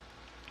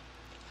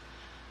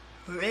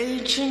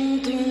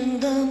Raging through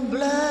the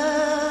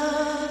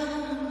blood,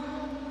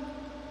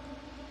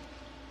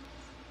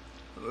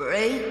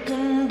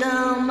 breaking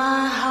down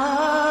my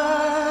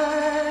heart.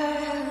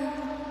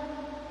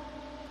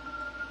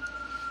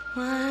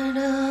 Why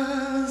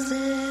does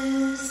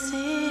it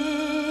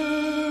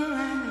seem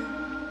like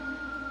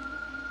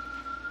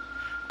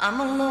I'm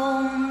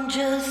alone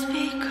just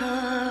because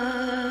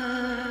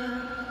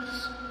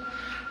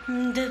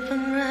I'm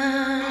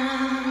different?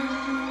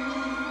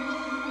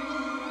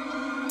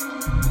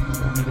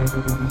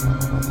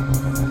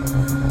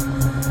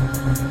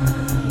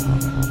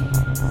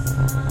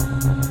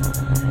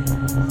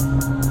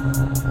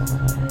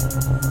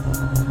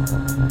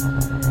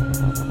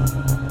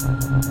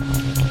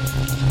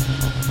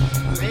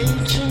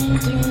 Raging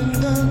through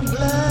the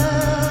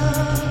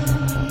blood,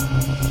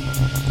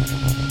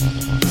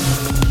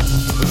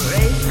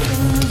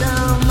 breaking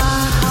down my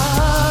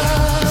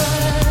heart.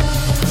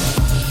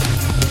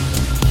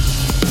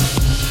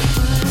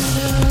 Why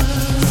does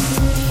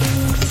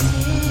it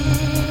seem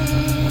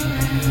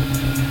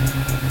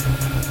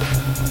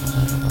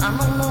I'm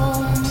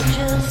alone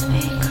just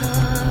because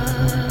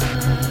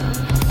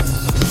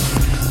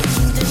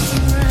I'm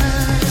different?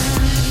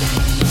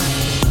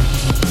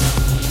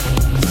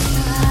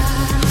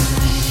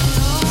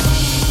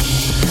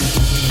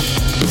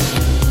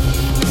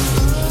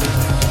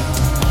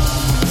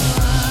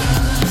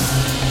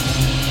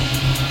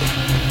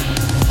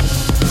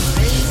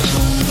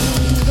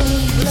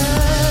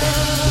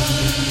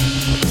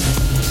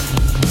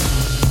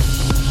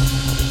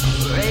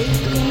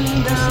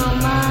 Breaking down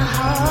my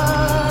heart.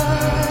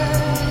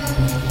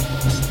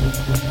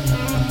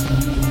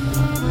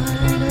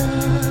 Why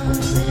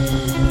does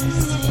it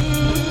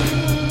seem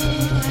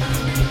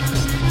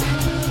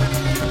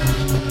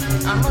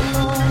I'm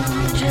alone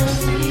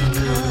just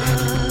because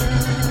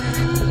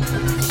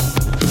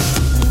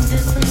I'm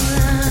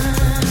different?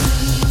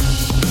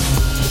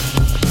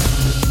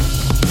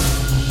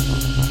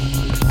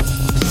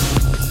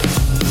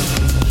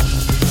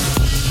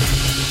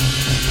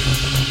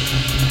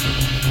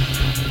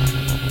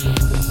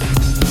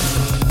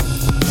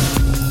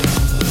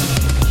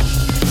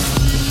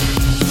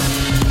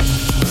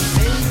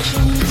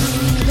 Raging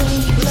through the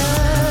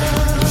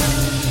blood,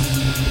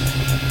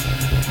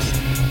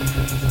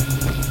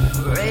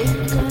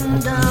 breaking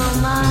down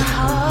my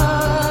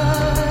heart.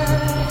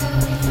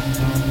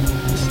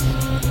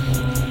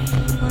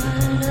 Why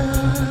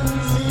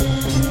does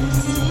it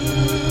seem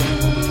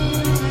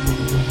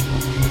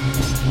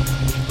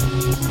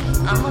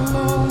I'm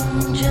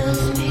alone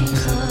just